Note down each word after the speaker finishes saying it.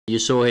You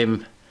saw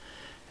him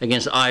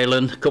against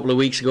Ireland a couple of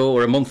weeks ago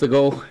or a month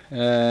ago.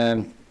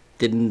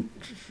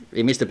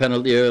 He missed a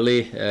penalty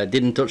early,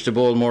 didn't touch the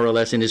ball more or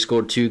less, and he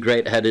scored 2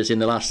 great headers in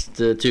the last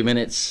 2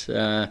 minutes.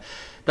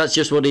 That's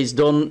just what he's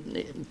done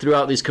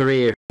throughout his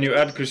career. When you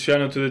add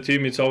Cristiano to the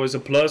team, it's always a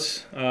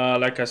plus.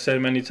 Like I said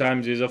many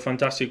times, he's a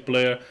fantastic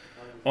player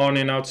on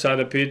and outside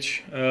the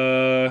pitch.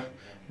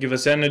 Give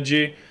us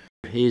energy.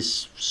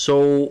 He's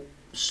so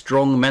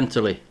strong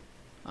mentally.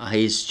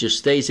 He just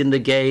stays in the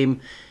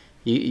game.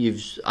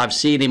 I've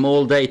seen him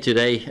all day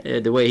today,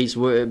 the way he's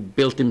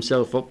built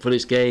himself up for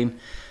this game,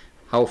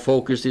 how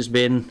focused he's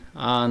been,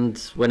 and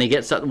when he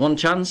gets that one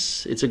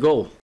chance, it's a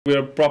goal. We're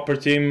a proper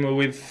team.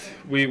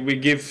 We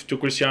give to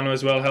Cristiano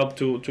as well help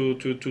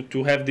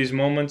to have these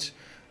moments.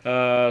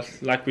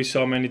 Like we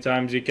saw many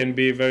times, he can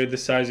be very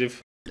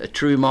decisive. A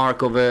true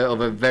mark of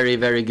a very,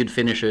 very good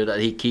finisher, that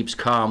he keeps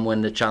calm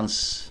when the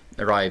chance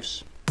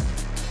arrives.